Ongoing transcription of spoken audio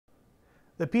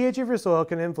The pH of your soil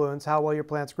can influence how well your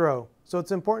plants grow, so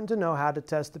it's important to know how to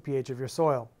test the pH of your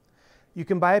soil. You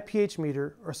can buy a pH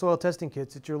meter or soil testing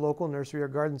kits at your local nursery or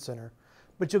garden center,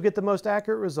 but you'll get the most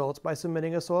accurate results by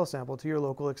submitting a soil sample to your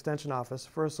local extension office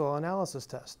for a soil analysis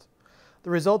test.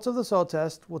 The results of the soil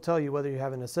test will tell you whether you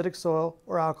have an acidic soil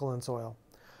or alkaline soil.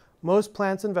 Most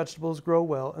plants and vegetables grow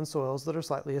well in soils that are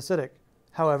slightly acidic.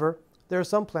 However, there are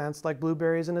some plants like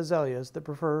blueberries and azaleas that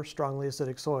prefer strongly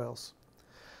acidic soils.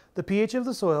 The pH of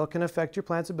the soil can affect your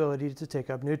plant's ability to take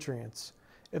up nutrients.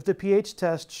 If the pH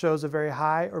test shows a very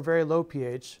high or very low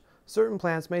pH, certain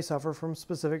plants may suffer from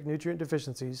specific nutrient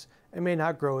deficiencies and may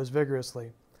not grow as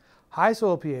vigorously. High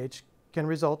soil pH can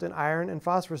result in iron and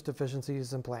phosphorus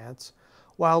deficiencies in plants,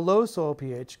 while low soil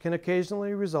pH can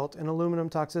occasionally result in aluminum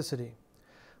toxicity.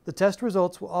 The test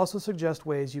results will also suggest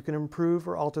ways you can improve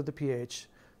or alter the pH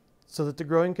so that the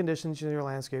growing conditions in your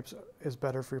landscapes is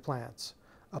better for your plants.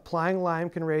 Applying lime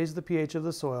can raise the pH of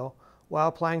the soil, while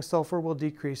applying sulfur will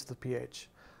decrease the pH.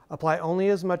 Apply only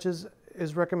as much as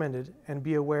is recommended, and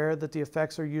be aware that the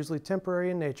effects are usually temporary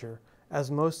in nature,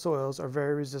 as most soils are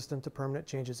very resistant to permanent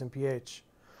changes in pH.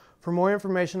 For more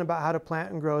information about how to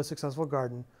plant and grow a successful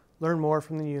garden, learn more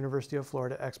from the University of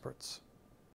Florida experts.